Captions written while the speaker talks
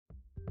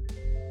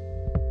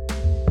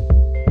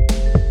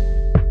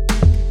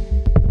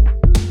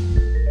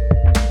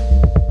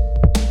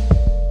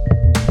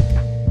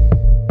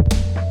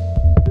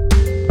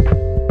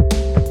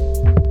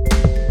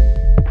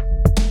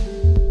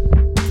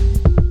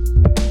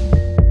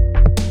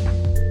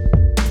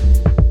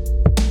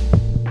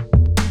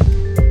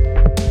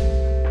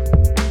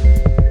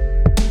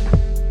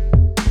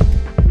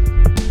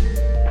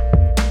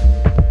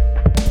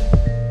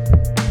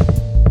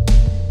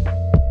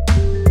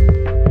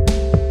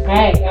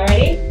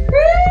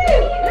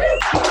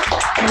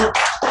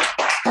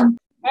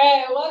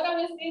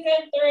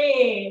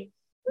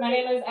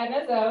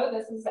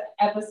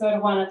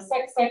episode 1 of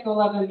Sex, Psycho,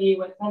 Love, and Me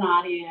with an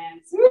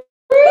audience. The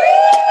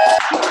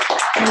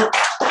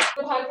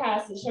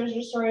podcast that shares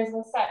your stories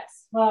of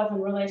sex, love,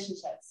 and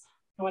relationships.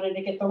 I wanted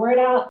to get the word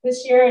out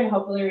this year and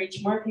hopefully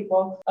reach more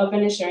people open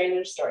to sharing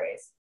their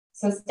stories.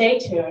 So stay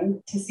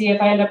tuned to see if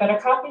I end up at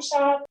a coffee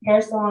shop,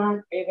 hair salon,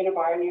 or even a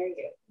bar near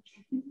you.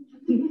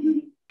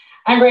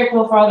 I'm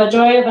grateful for all the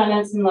joy,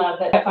 abundance, and love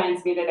that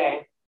finds me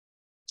today.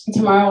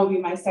 Tomorrow will be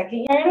my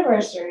 2nd year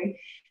anniversary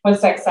with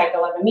Sex,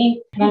 Psycho, Love, and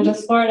Me, and I'm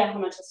just floored at how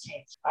much has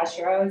changed. Last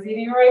year I was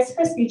eating a Rice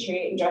Krispie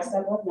treat and dressed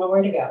up with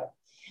nowhere to go.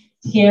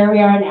 Here we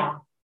are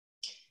now.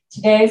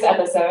 Today's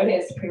episode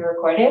is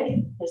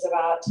pre-recorded. There's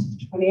about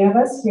 20 of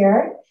us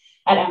here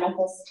at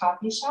Amethyst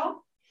Coffee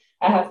Shop.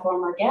 I have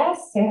former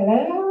guests. Say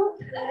hello.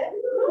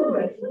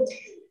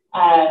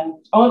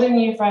 Hello. Old and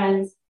new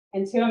friends,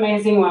 and 2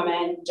 amazing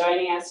women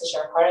joining us to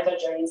share part of their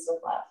journeys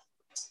with love.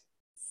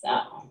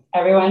 So,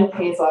 everyone,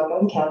 please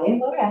welcome Kelly and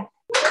Laura.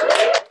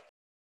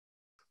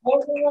 I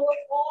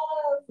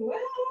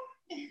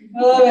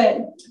love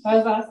it. That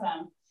was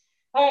awesome.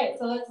 All right,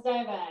 so let's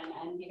dive in.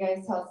 And you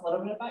guys tell us a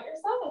little bit about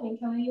yourself. I think,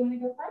 Kelly, you want to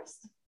go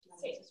first?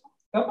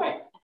 Go for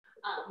it.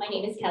 My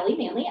name is Kelly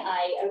Manley.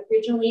 I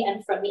originally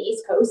am from the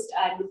East Coast.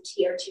 I moved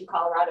here to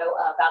Colorado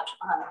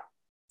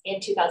in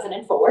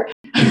 2004.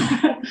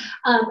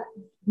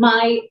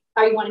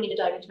 Are you wanting me to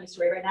dive into my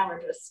story right now,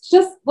 or just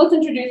let's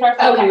introduce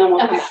ourselves and then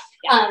we'll come back.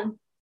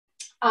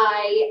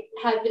 I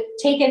have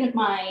taken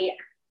my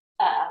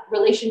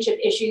relationship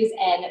issues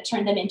and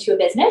turned them into a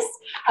business,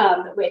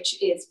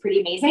 which is pretty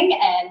amazing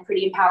and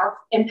pretty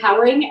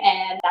empowering.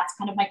 And that's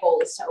kind of my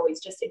goal, is to always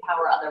just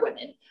empower other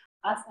women.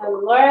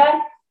 Awesome. Laura.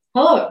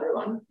 Hello,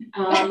 everyone.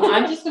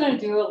 I'm just going to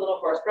do a little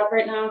horse breath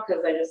right now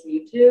because I just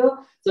need to.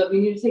 So if you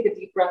need to take a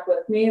deep breath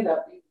with me,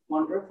 that'd be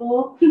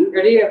wonderful.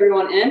 Ready,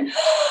 everyone, in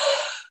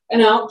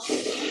and out.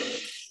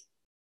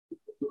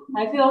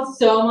 I feel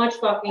so much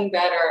fucking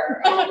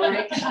better. Oh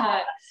my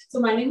God. So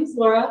my name is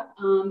Laura.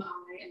 I am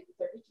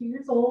 32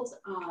 years old.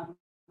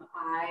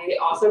 I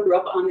also grew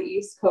up on the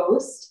East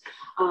Coast.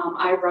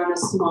 I run a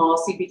small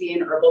CBD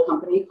and herbal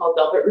company called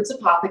Velvet Roots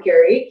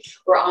Apothecary.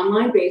 We're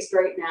online based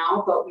right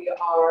now, but we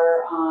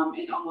are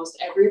in almost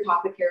every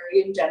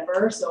apothecary in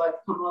Denver. So I've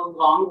come a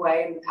long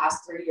way in the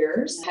past 3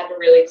 years. I had to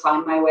really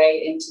climb my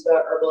way into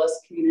the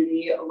herbalist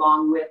community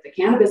along with the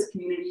cannabis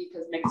community,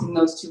 because mixing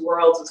those 2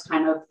 worlds was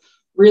kind of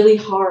really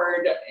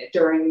hard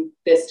during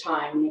this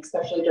time, and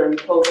especially during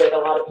COVID. A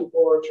lot of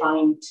people were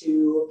trying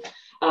to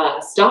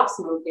stop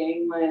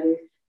smoking when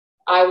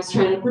I was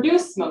trying to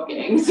produce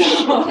smoking. So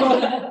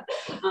I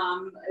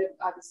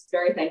was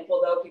very thankful,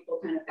 though. People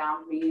kind of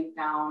found me and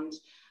found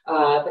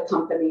the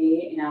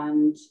company.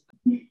 And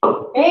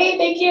hey,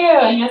 thank you.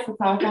 And yes, that's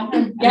how I found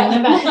him.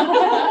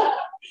 Yeah,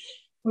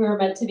 we were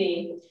meant to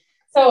be.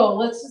 So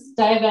let's just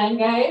dive in,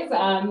 guys.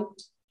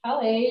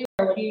 Kelly,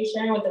 what are you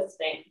sharing with us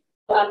today?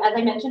 As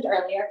I mentioned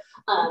earlier,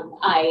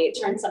 I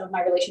turned some of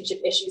my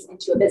relationship issues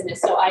into a business.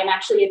 So I'm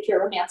actually a pure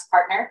romance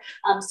partner.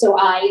 So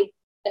I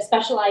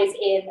specialize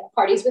in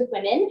parties with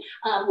women,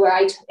 where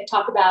I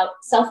talk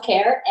about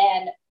self-care.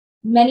 And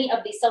many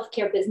of these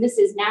self-care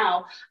businesses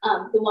now,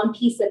 the one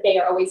piece that they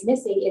are always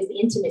missing is the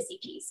intimacy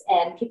piece.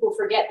 And people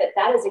forget that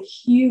that is a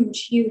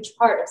huge, huge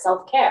part of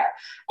self-care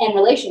and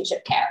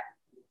relationship care.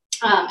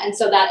 And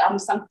so that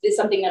is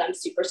something that I'm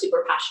super,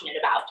 super passionate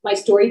about. My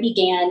story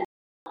began,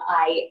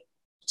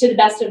 to the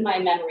best of my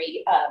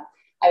memory,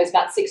 I was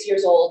about 6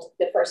 years old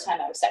the first time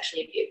I was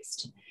sexually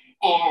abused.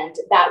 And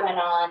that went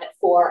on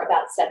for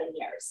about 7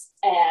 years.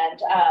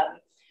 And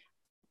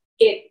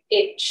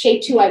it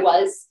shaped who I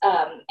was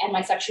and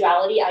my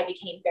sexuality. I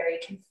became very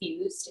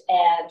confused.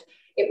 And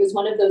it was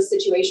one of those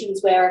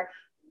situations where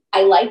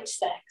I liked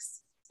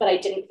sex, but I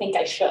didn't think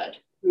I should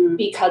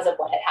because of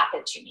what had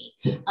happened to me.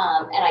 And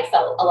I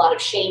felt a lot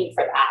of shame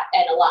for that,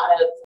 and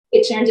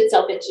it turns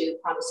itself into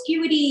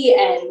promiscuity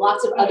and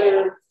lots of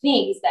other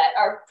things that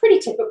are pretty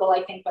typical,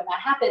 I think, when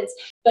that happens,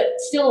 but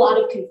still a lot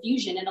of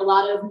confusion and a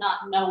lot of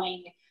not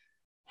knowing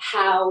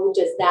how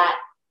does that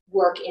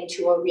work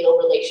into a real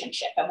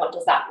relationship and what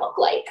does that look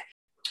like.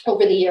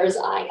 Over the years,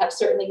 I have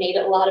certainly made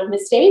a lot of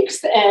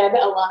mistakes and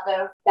a lot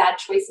of bad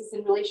choices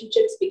in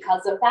relationships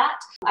because of that.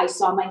 I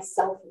saw my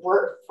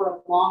self-worth for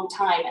a long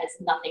time as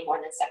nothing more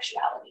than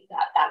sexuality.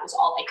 That was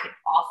all I could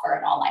offer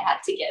and all I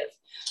had to give.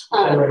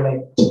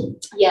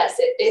 Yes,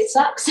 it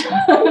sucks.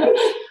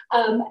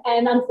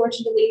 And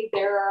unfortunately,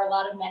 there are a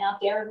lot of men out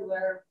there who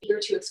are eager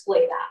to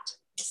exploit that.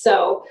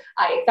 So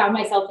I found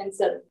myself in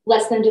some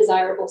less than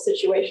desirable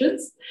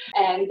situations,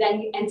 and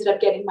then ended up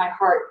getting my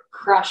heart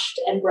crushed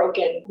and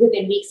broken.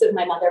 Within weeks of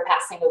my mother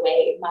passing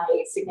away, my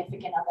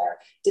significant other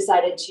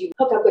decided to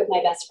hook up with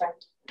my best friend.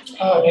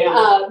 Oh,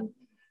 damn.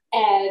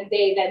 And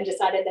they then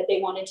decided that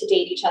they wanted to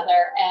date each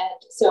other.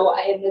 And so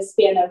in the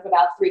span of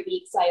about 3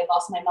 weeks, I had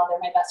lost my mother,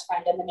 my best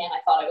friend, and the man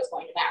I thought I was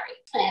going to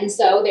marry. And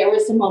so there were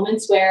some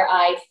moments where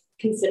I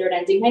considered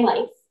ending my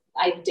life.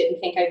 I didn't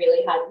think I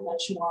really had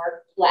much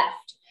more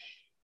left.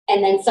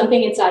 And then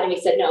something inside of me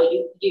said, no,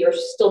 you're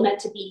still meant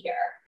to be here.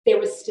 There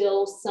was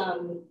still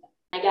some,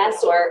 I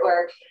guess, or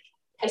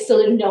I still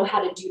didn't know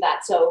how to do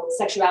that. So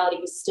sexuality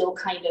was still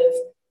kind of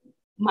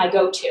my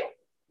go-to.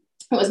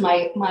 It was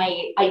my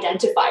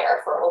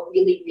identifier for a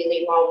really,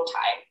 really long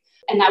time.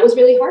 And that was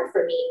really hard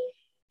for me.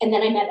 And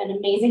then I met an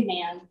amazing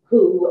man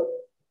who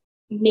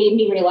made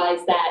me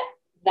realize that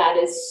that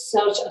is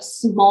such a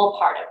small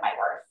part of my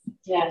worth.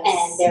 Yes.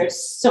 And there's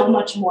so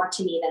much more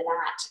to me than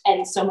that,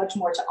 and so much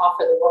more to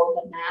offer the world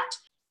than that.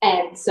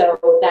 And so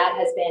that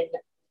has been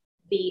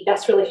the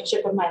best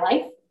relationship of my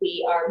life.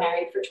 We are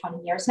married for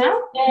 20 years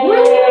now. Yay. And we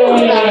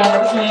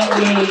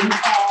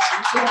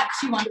have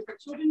 2 wonderful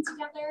children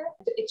together.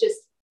 It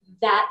just,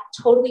 that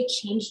totally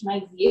changed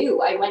my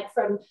view. I went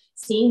from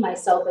seeing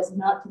myself as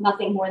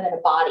nothing more than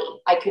a body.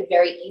 I could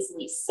very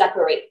easily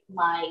separate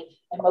my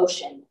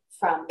emotion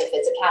from the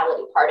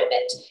physicality part of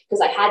it,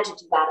 because I had to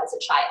do that as a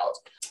child.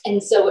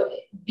 And so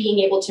being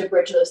able to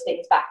bridge those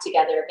things back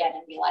together again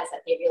and realize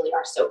that they really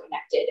are so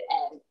connected,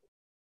 and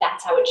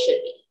that's how it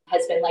should be,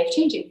 has been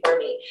life-changing for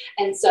me.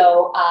 And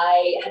so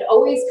I had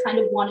always kind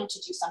of wanted to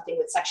do something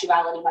with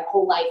sexuality. My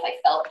whole life, I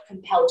felt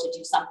compelled to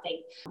do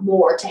something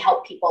more to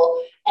help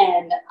people.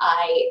 And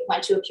I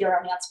went to a pure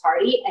romance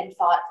party and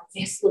thought,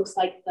 this looks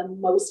like the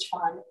most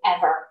fun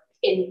ever.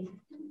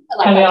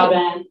 Have you all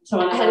been to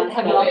one of them?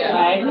 Have you all been?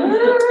 Right?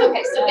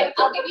 Okay, so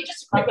I'll give you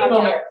just a quick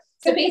rundown.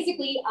 So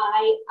basically,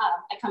 I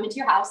come into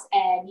your house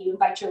and you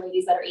invite your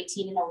ladies that are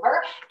 18 and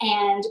over,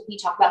 and we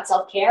talk about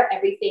self-care,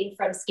 everything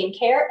from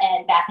skincare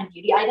and bath and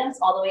beauty items,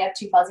 all the way up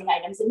to buzzing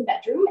items in the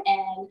bedroom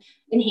and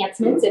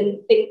enhancements and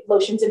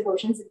lotions and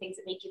potions and things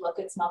that make you look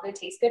good, smell good,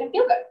 taste good, and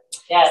feel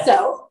good. Yes.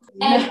 So,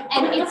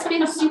 and it's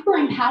been super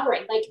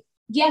empowering. Like,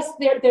 yes,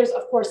 there's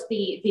of course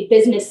the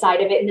business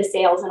side of it and the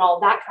sales and all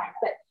that kind,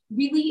 but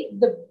really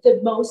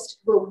the most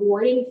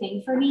rewarding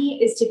thing for me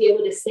is to be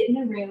able to sit in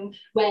a room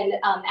when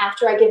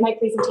after I give my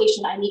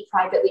presentation, I meet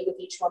privately with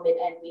each woman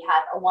and we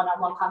have a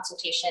one-on-one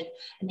consultation,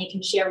 and they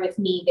can share with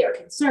me their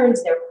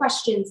concerns, their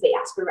questions, they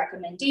ask for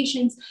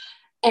recommendations.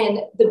 And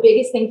the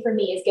biggest thing for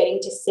me is getting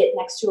to sit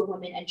next to a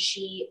woman and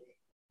she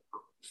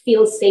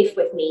feels safe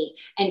with me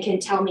and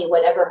can tell me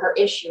whatever her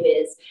issue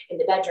is in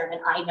the bedroom,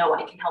 and I know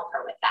I can help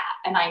her with that,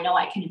 and I know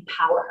I can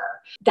empower her.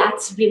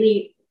 That's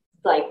really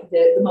like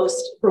the most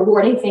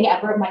rewarding thing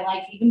ever of my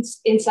life, even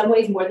in some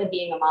ways more than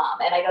being a mom.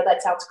 And I know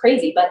that sounds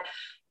crazy, but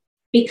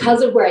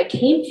because of where I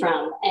came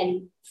from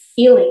and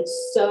feeling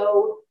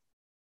so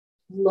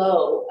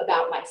low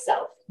about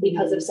myself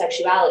because of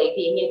sexuality,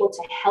 being able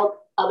to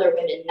help other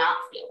women not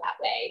feel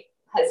that way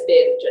has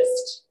been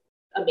just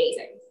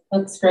amazing.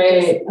 That's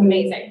great. Just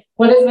amazing.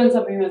 What has been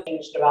something that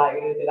changed about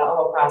you through that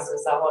whole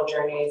process, that whole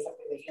journey,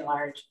 something that you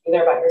learned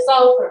either about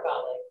yourself or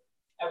about like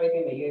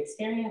everything that you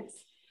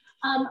experienced?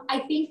 I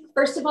think,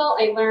 first of all,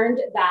 I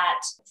learned that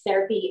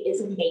therapy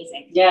is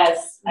amazing.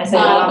 Yes, I say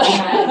that all the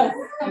time.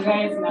 You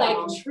guys know. Like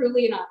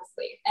truly and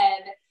honestly.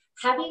 And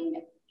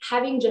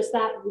having just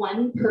that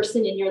one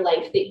person in your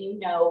life that you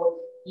know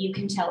you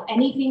can tell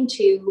anything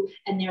to,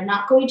 and they're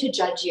not going to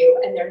judge you,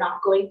 and they're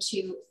not going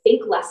to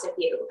think less of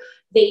you.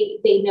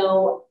 They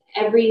know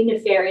every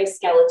nefarious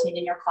skeleton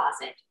in your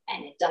closet,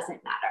 and it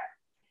doesn't matter.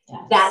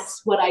 Yes.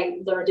 That's what I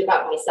learned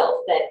about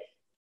myself, that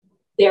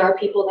there are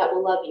people that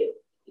will love you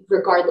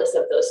regardless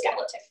of those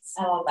skeletons.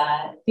 I love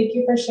that. Thank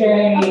you for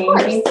sharing. Of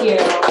course. Thank you.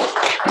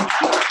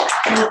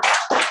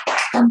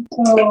 And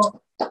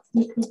so,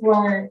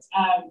 before,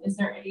 is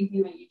there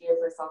anything that you do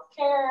for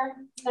self-care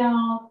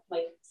now,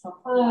 like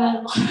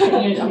self-love?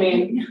 I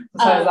mean,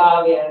 besides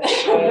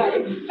obvious.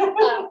 Right?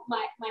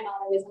 My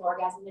motto is an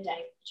orgasm a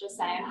day. Just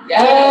saying.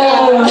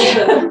 Yeah.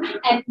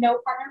 And no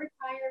partner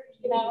required.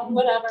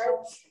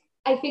 Whatever.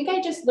 I think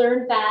I just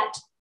learned that,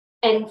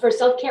 and for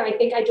self-care, I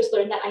think I just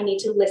learned that I need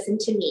to listen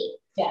to me.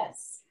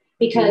 Yes.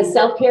 Because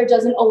self-care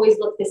doesn't always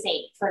look the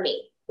same for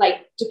me,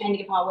 like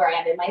depending upon where I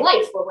am in my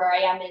life or where I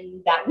am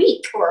in that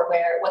week or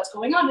what's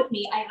going on with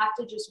me. I have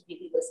to just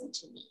really listen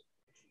to me.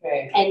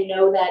 Right. And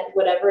know that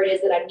whatever it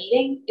is that I'm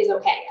needing is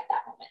okay at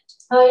that moment.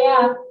 Oh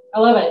yeah, I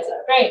love it.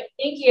 Great.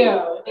 Thank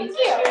you. Thank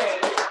you.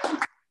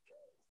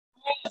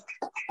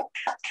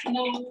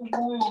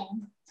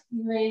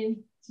 You ready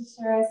to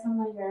share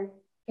some of your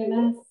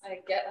goodness? Is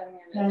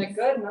it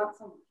good? Not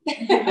so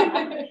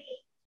much.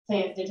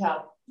 Please do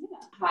tell. Yeah.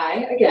 Hi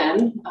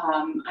again.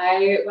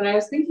 When I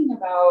was thinking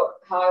about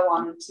how I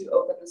wanted to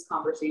open this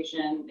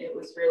conversation, it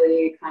was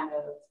really kind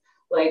of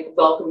like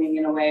welcoming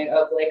in a way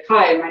of like,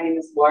 hi, my name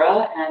is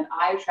Laura and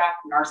I track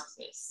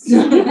narcissists.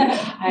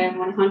 I am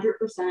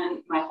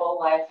 100%, my whole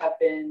life have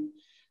been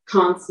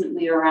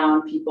constantly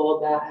around people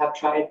that have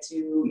tried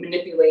to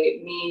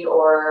manipulate me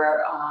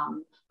or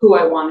who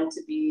I wanted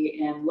to be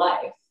in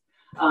life.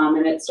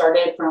 And it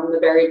started from the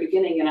very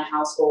beginning in a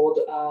household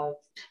of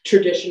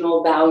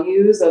traditional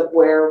values of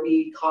where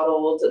we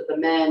coddled the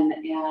men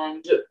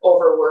and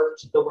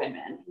overworked the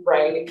women,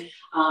 right?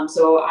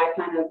 So I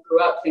kind of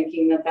grew up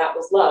thinking that that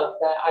was love,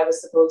 that I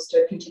was supposed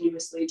to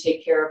continuously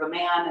take care of a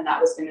man and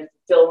that was going to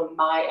fulfill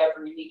my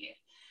every need.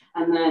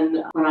 And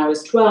then when I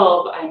was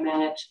 12, I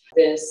met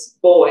this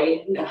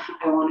boy.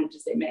 I wanted to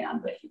say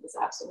man, but he was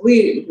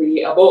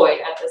absolutely a boy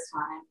at this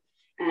time.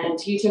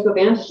 And he took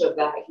advantage of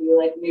that. He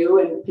like knew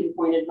and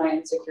pinpointed my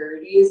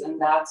insecurities,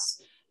 and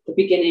that's the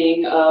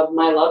beginning of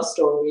my love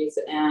stories.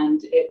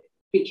 And it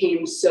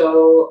became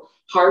so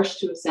harsh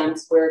to a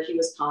sense where he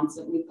was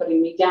constantly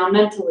putting me down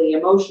mentally,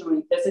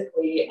 emotionally,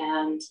 physically.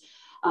 And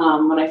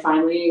when I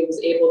finally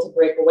was able to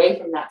break away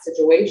from that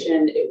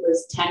situation, it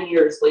was 10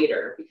 years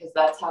later, because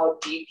that's how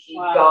deep he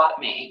got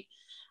me.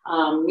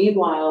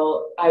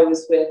 Meanwhile, I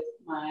was with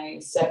my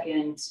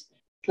second,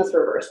 let's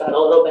reverse that a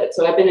little bit.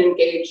 So I've been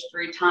engaged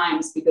 3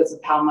 times because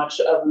of how much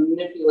of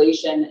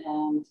manipulation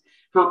and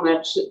how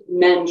much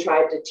men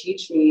tried to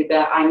teach me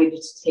that I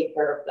needed to take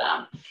care of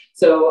them.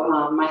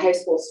 So my high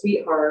school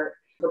sweetheart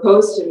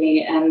proposed to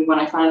me, and when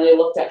I finally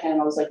looked at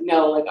him, I was like,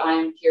 no, like I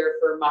am here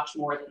for much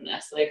more than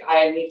this. Like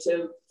I need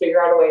to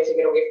figure out a way to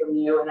get away from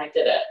you, and I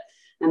did it.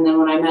 And then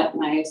when I met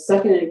my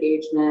second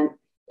engagement,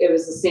 it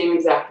was the same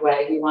exact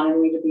way. He wanted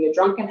me to be a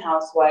drunken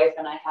housewife,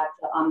 and I had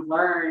to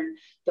unlearn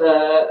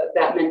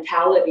that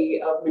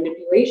mentality of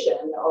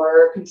manipulation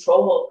or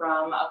control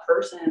from a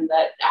person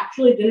that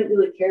actually didn't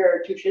really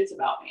care 2 shits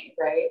about me,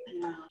 right?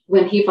 Yeah.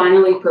 When he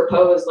finally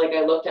proposed, like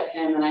I looked at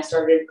him and I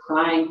started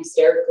crying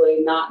hysterically,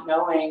 not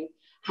knowing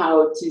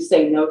how to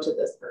say no to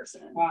this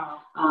person. Wow.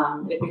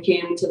 It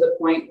became to the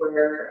point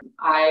where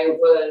I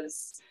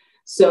was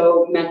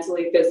so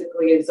mentally,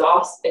 physically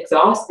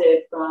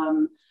exhausted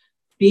from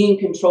being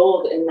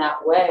controlled in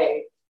that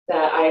way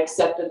that I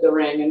accepted the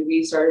ring, and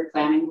we started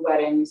planning the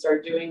wedding. We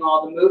started doing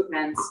all the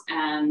movements.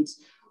 And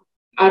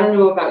I don't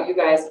know about you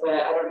guys, but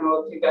I don't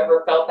know if you've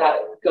ever felt that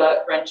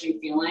gut-wrenching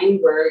feeling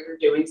where you're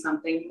doing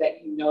something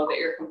that you know that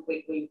you're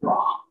completely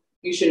wrong.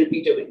 You shouldn't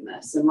be doing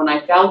this. And when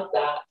I felt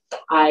that,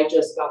 I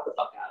just got the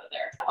fuck out of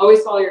there.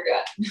 Always follow your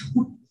gut.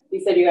 You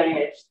said you got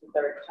engaged the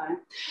 3rd time?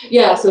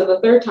 Yeah, so the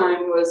 3rd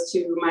time was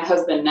to my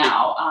husband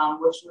now,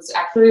 which was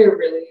actually a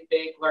really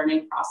big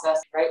learning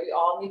process, right? We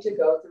all need to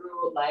go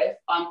through life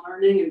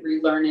unlearning and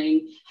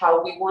relearning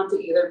how we want to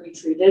either be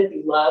treated,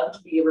 be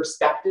loved, be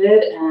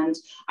respected. And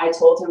I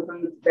told him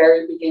from the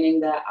very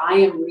beginning that I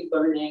am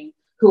relearning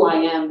who I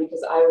am,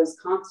 because I was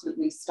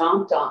constantly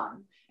stomped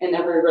on in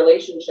every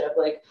relationship.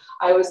 Like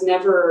I was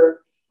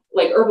never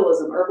like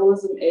herbalism.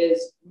 Herbalism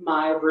is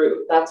my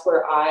root. That's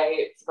where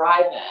I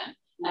thrive in.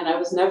 And I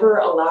was never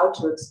allowed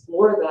to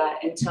explore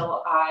that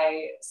until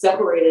I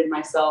separated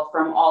myself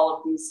from all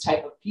of these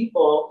type of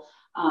people.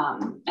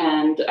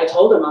 And I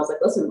told him, I was like,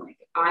 listen, like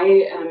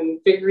I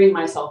am figuring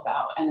myself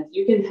out. And if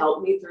you can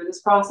help me through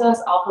this process,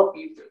 I'll help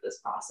you through this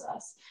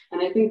process.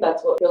 And I think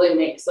that's what really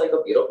makes like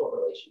a beautiful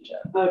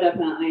relationship. Oh,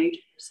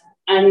 definitely.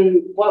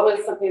 And what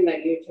was something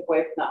that you took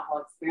away from that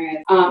whole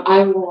experience?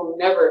 I will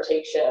never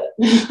take shit.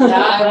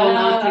 I will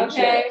not take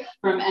shit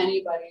from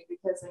anybody,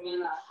 because I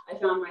mean, I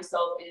found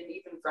myself in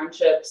even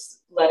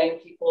friendships letting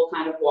people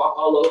kind of walk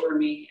all over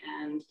me.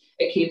 And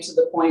it came to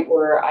the point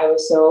where I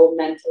was so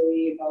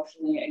mentally,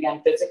 emotionally,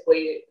 again,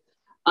 physically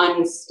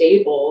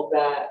unstable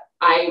that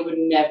I would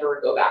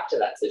never go back to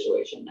that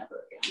situation,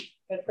 never again.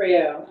 Good for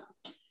you.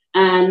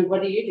 And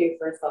what do you do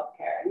for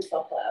self-care and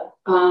self-love?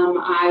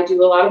 I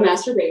do a lot of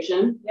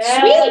masturbation.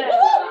 Sweet.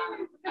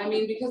 I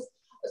mean, because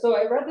so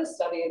I read this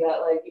study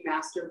that like you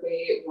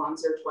masturbate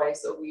once or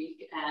twice a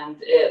week and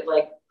it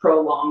like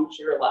prolongs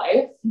your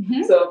life.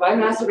 Mm-hmm. So if I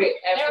masturbate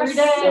every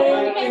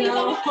day, you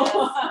know,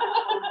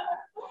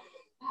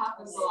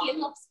 happens a lot.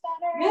 Skin looks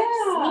better.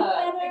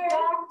 Yeah,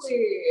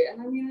 exactly.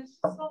 And I mean, it's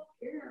just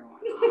self-care.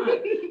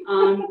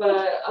 Why not?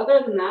 But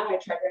other than that, I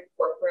try to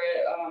incorporate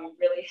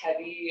really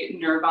heavy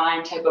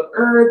nervine type of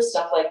herbs,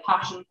 stuff like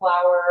passion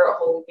flower,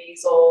 holy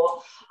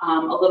basil, a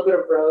little bit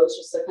of rose,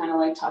 just to kind of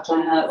like touch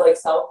on that like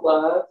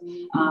self-love.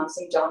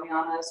 Some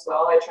damiana as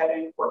well. I try to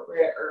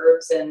incorporate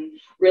herbs and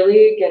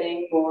really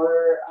getting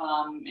more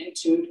in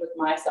tune with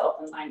myself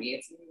and my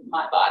needs and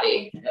my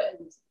body,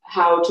 and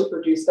how to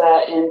produce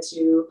that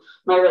into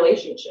my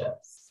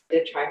relationships. I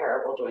did try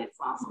herbal joints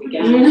last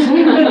weekend.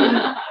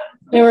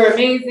 They were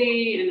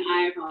amazing, and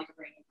I'm like a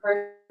brand new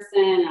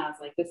person. I was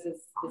like, this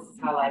is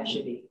how life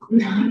should be.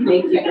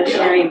 Thank you for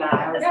sharing that.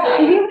 That was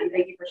great, and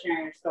thank you for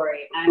sharing your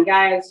story. And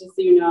guys, just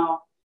so you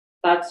know,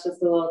 that's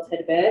just a little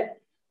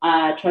tidbit.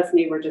 Trust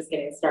me, we're just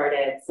getting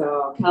started.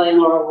 So Kelly and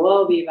Laura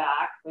will be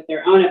back with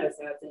their own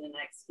episodes in the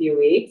next few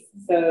weeks,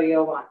 so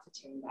you'll want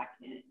to tune back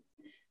in.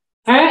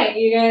 All right,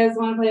 you guys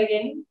want to play a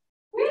game?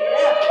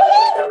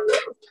 Yeah.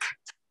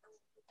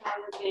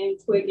 Game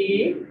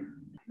Quickie.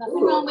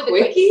 Nothing wrong with a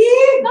quickie.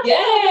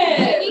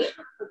 Yes.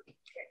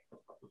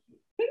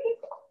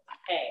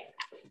 Okay.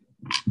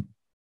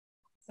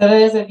 So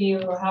those of you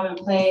who haven't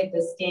played,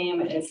 this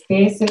game is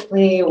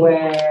basically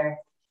where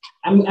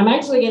I'm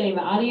actually getting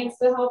the audience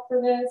to help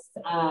for this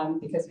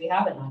because we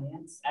have an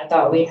audience. I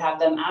thought we'd have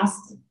them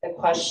ask the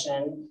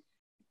question.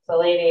 The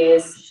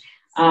ladies,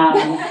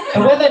 and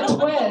with a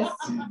twist,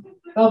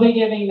 they'll be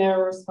giving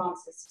their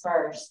responses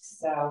first.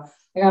 So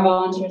I got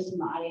volunteers from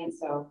the audience,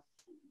 so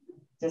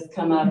just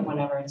come up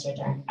whenever it's your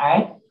turn. All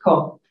right,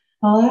 cool.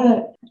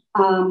 Hello.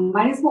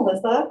 My name is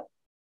Melissa.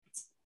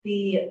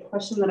 The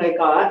question that I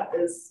got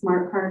is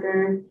smart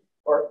partner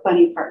or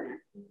funny partner.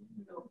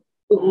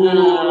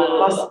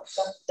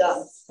 That's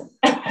done.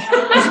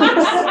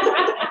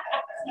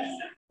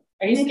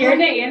 Are you scared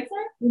to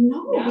answer?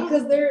 No,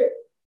 because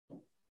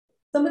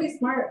somebody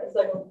smart is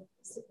like a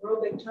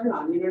real big turn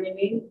on, you know what I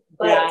mean?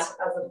 But as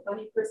a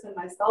funny person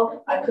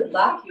myself, I could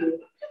laugh you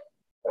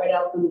right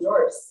out from the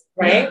doors.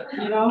 Right?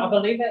 You know? I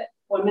believe it.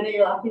 1 minute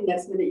you're laughing,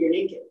 next minute you're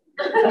naked.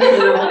 You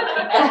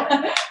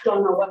know?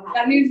 Don't know what happened.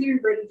 That needs to be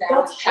written down.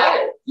 That's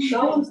hard.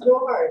 That one's real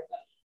hard.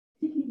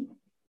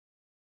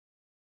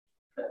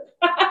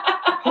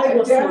 I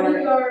go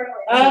smart. Smart.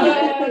 All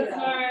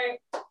right.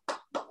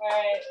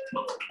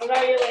 What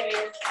about you,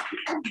 ladies?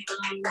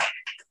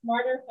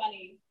 Smart or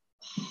funny?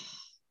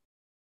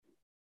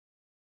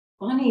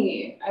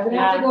 Funny. I would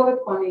have to go with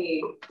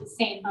funny.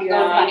 Same. I'll go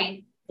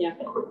funny. Yeah.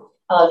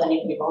 I love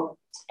funny people.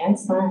 And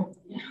smart.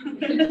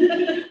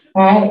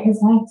 All right,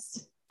 who's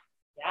next?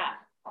 Yeah.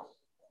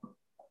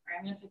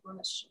 I'm gonna pick one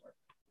that's short.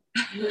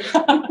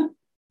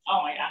 Oh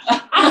my gosh.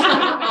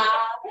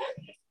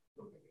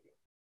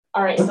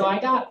 All right, so I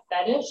got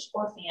fetish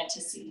or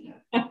fantasy.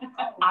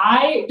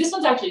 This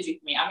one's actually easy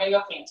for me. I'm gonna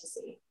go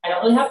fantasy. I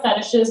don't really have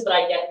fetishes, but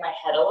I get in my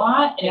head a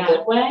lot in a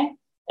good way,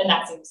 and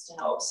that seems to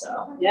help.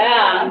 So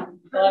Yeah.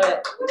 love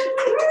it.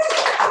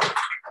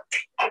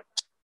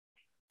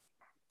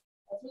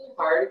 That's really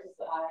hard because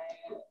I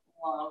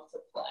love to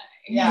play.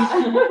 Yeah.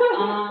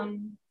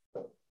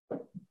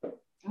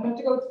 I'd have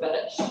to go with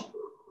fetish.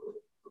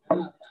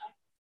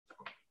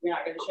 You're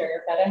not gonna share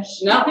your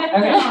fetish? No. Okay. All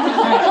right,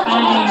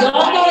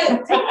 fine.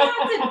 Take that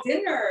to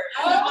dinner.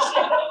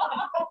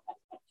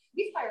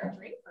 We fire a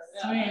drink first.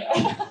 Sweet.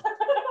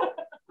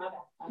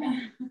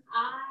 I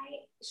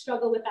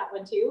struggle with that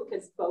one too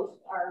because both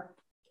are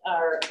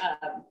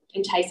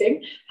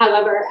enticing.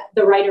 However,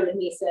 the writer in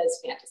me says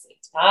fantasy.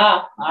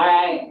 All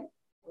right.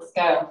 Let's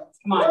go.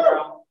 Come on,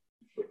 girl.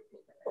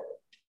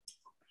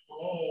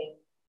 Hey,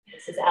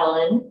 this is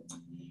Ellen.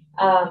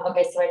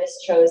 Okay, so I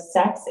just chose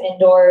sex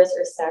indoors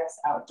or sex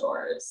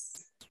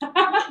outdoors.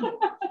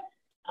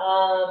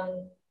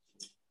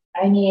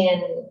 I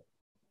mean,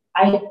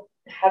 I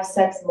have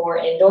sex more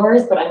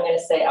indoors, but I'm going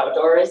to say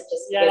outdoors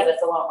just because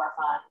it's a lot more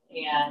fun.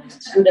 And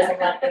who doesn't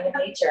love being in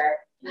nature?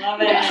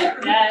 Love it.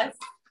 Yes.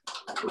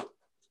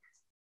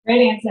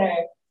 Great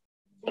answer.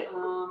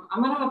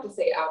 I'm gonna have to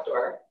say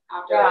outdoor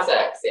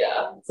sex.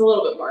 Yeah, it's a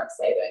little bit more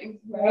exciting.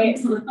 Right.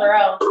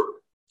 Thorough.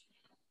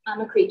 I'm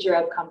a creature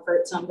of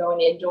comfort, so I'm going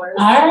indoors.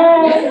 All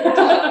right.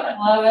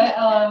 Love it.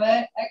 I love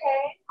it.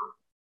 Okay.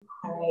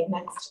 All right,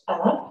 next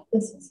up,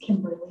 this is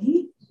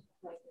Kimberly.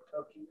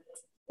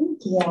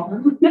 Thank you.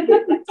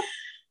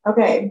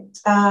 Okay,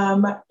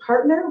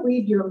 partner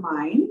read your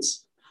mind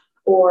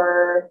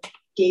or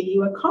gave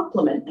you a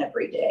compliment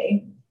every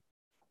day.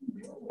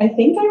 I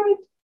think I would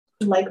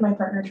like my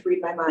partner to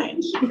read my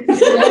mind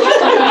because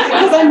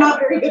I'm not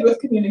very good with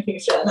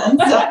communication, and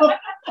so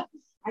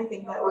I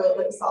think that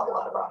would solve a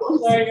lot of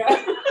problems. There you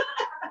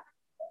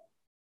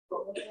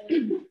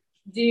go.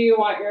 Do you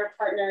want your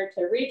partner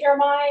to read your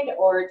mind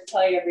or to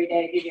tell you every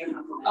day, give you a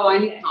compliment? Oh, I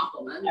need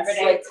compliments. Every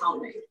day. Like, tell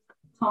me.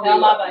 Tell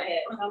my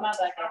bucket. Tell my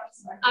bucket.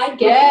 I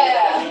get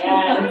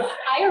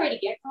I already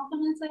get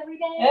compliments every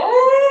day,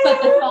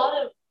 but the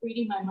thought of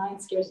reading my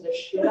mind scares the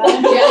shit out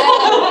of me.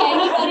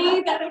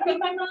 Anybody that would read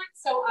my mind,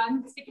 so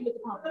I'm sticking with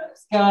the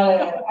compliments. Got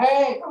it. All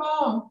right, come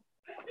on.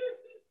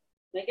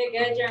 Make it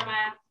good,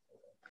 Jeremiah.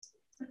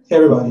 Hey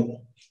everybody,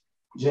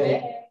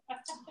 Jay.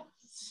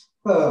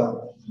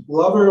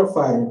 Lover or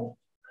fighter?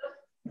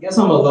 I guess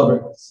I'm a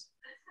lover.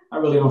 I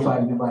really don't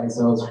fight anybody,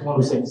 so it's one of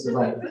those things.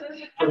 Like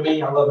for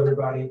me, I love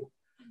everybody,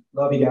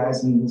 love you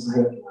guys, and this is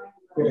a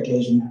good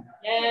occasion.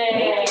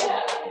 Yay!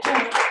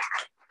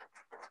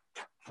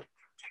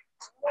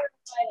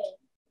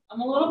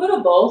 I'm a little bit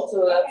of both,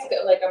 so that's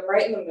good. Like I'm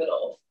right in the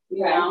middle.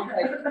 You know,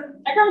 like,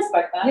 I can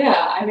respect that.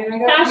 yeah. I mean, I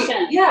got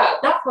Passion. Yeah,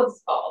 that's what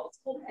it's called. It's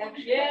called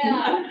passion.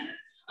 Yeah.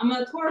 I'm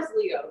a Taurus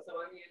Leo, so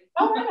I mean.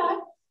 Oh my God.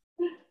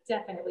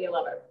 Definitely a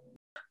lover.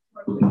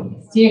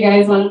 Do you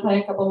guys want to play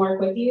a couple more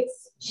quickies?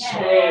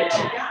 Yeah.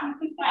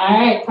 All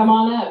right, come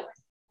on up.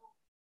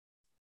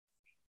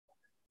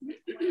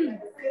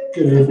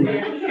 Good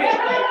evening.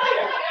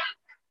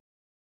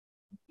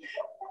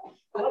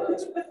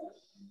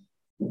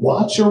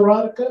 Watch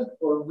erotica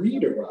or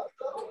read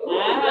erotica?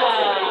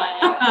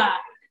 Ah.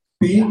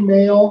 Being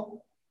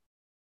male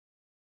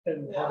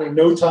and having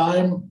no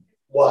time,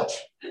 watch.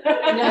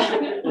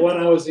 When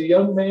I was a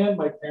young man,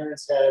 my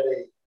parents had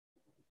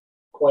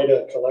quite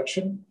a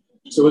collection,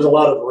 so it was a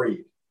lot of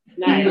read.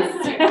 Nice.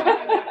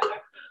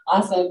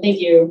 Awesome, thank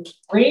you.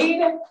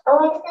 Read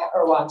erotica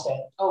or watch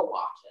it? Oh,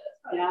 watch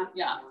it. Yeah.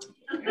 Yeah.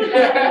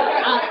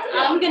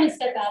 I'm going to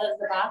step out of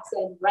the box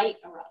and write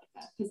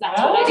erotica because that's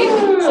Oh, what I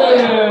do. So,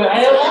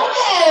 I love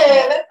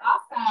it. That's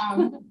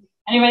awesome.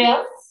 Anybody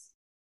else?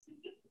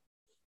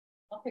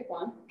 I'll pick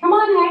one. Come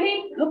on,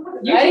 Heidi.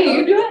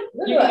 You do it.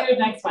 You can do the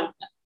next one.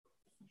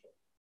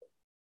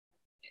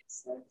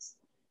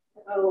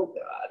 Oh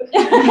God.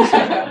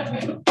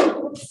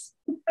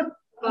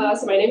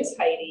 So my name is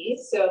Heidi.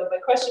 So my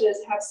question is: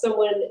 have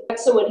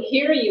someone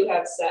hear you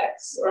have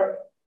sex, or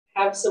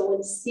have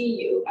someone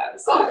see you have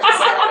sex.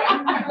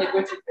 Like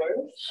which is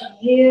worse?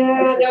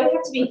 Yeah, that would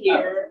have to be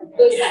here.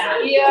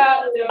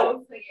 Yeah,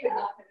 no. I could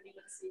not have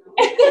anyone see me.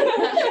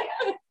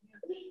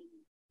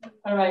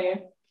 What about you?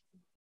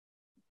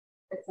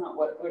 It's not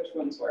which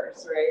one's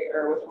worse, right?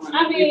 Or which one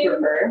I do mean, you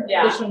prefer?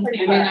 yeah, Which one,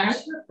 pretty I mean, I much.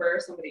 would prefer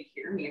somebody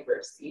hear me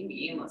versus see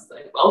me unless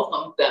I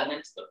welcome them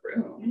into the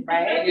room.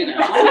 Right? You know?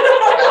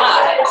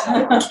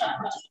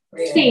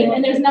 Same,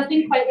 and there's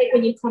nothing quite like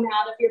when you come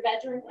out of your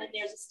bedroom and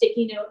there's a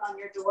sticky note on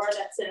your door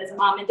that says,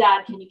 "Mom and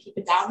Dad, can you keep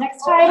it down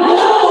next time?"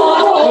 Parents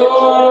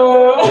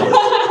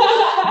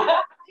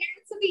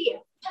of the year.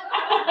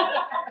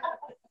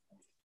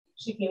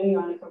 Shakima, you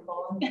want to come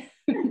forward?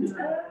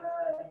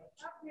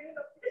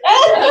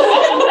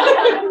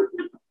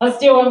 Let's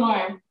do one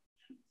more.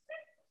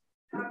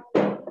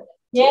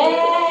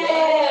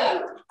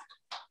 Yeah.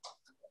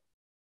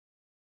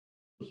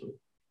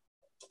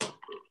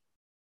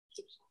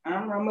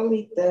 I'm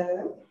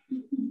Romalita.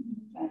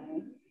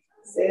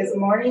 Says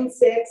morning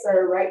sex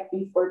or right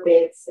before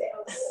bed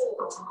sex.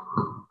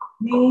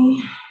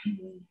 Me,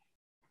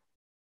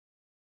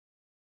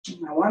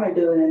 I want to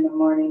do it in the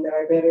morning, but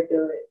I better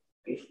do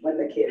it when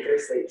the kids are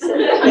asleep. So.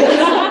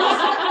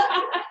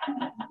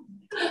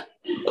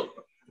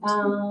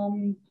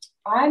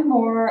 I'm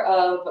more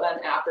of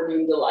an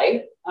afternoon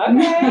delight.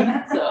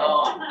 Okay.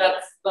 So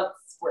that's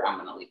where I'm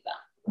gonna leave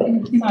that.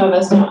 Some of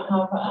us don't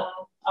have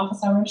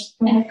office hours.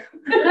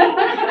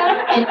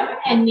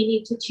 And we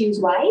need to choose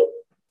why?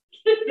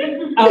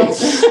 Oh,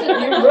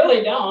 you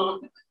really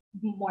don't.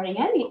 Morning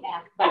and evening,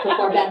 right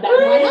before bed that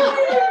morning.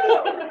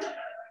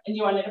 And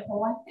you wanted to pull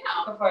one?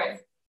 Yeah, before I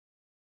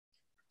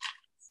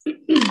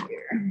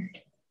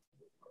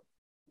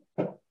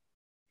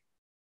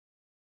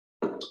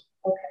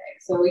Okay,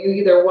 so you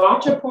either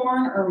watch a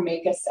porn or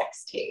make a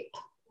sex tape.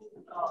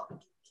 Oh.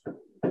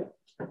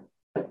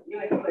 You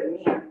ain't putting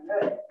me on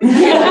good.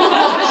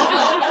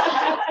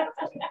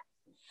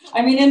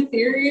 I mean, in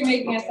theory,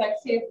 making a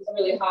sex tape is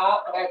really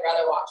hot, but I'd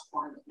rather watch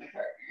porn with my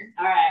partner.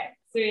 All right,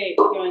 sweet.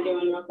 You want to do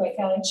one real quick,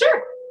 Kelly?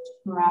 Sure.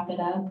 Wrap it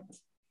up.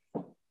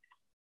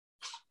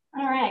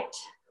 All right.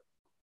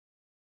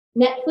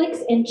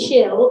 Netflix and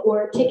chill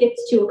or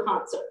tickets to a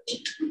concert.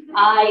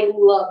 I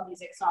love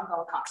music, so I'm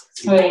going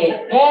concerts. Sweet.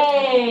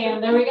 Yay!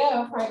 And there we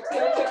go. Part 2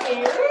 of the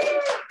game.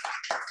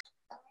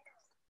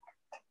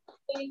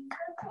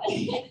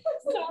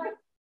 Sorry.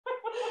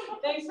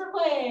 Thanks for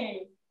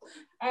playing.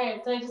 All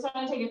right, so I just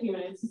want to take a few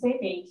minutes to say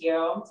thank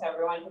you to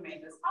everyone who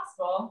made this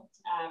possible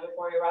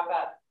before we wrap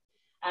up.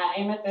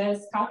 I'm at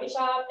this coffee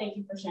shop. Thank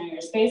you for sharing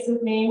your space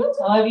with me.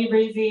 I love you,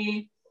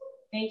 Breezy.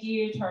 Thank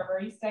you to our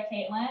barista,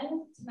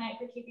 Caitlin, tonight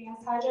for keeping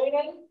us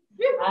hydrated.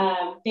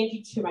 Thank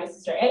you to my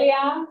sister,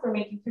 Elia, for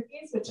making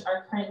cookies, which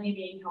are currently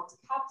being held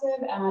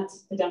captive at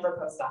the Denver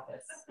Post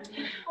Office.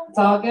 It's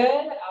all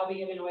good. I'll be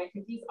giving away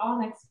cookies all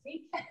next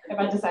week if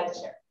I decide to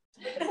share.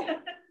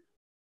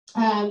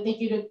 Thank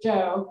you to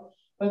Joe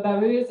with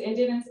Babu's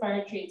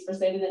Indian-inspired treats for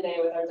saving the day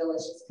with our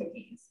delicious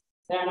cookies.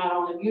 They're not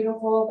only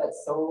beautiful, but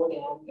so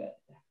damn good.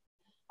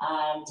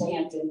 To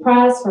Hampton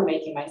Press for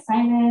making my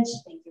signage.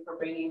 Thank you for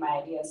bringing my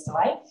ideas to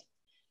life.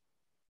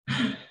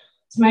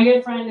 To my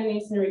good friend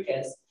Denise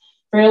Enriquez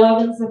for your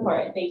love and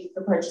support. Thank you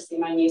for purchasing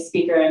my new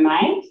speaker and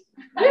mic.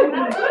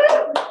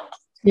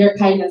 Your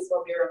kindness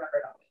will be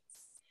remembered always.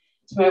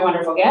 To my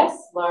wonderful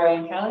guests, Laura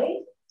and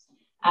Kelly.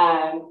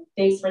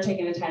 Thanks for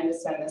taking the time to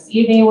spend this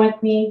evening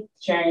with me,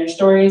 sharing your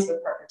stories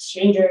with perfect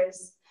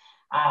strangers.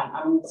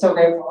 I'm so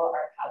grateful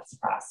our paths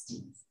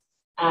crossed.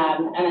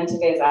 And then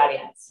today's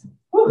audience.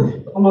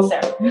 Whew, almost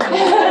there.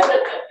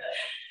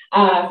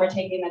 For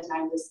taking the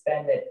time to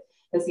spend it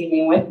this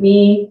evening with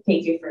me.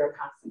 Thank you for your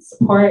constant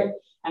support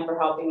and for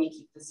helping me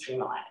keep this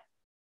dream alive.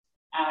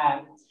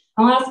 And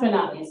last but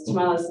not least, to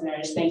my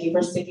listeners, thank you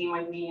for sticking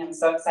with me. I'm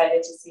so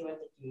excited to see what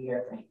the new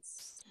year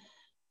brings.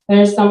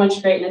 There's so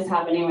much greatness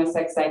happening with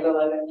Sex Psycho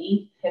Love and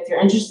Me. If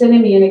you're interested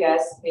in being a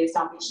guest, please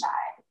don't be shy.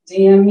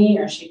 DM me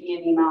or shoot me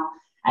an email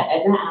at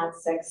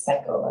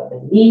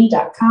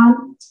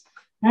edna@sexpsycholoveandme.com.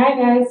 All right,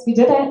 guys, we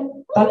did it.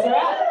 That's a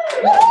wrap.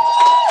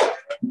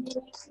 You did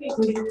it. You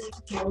did it.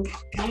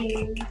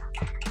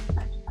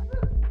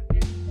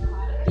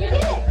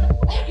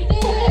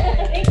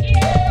 Thank you.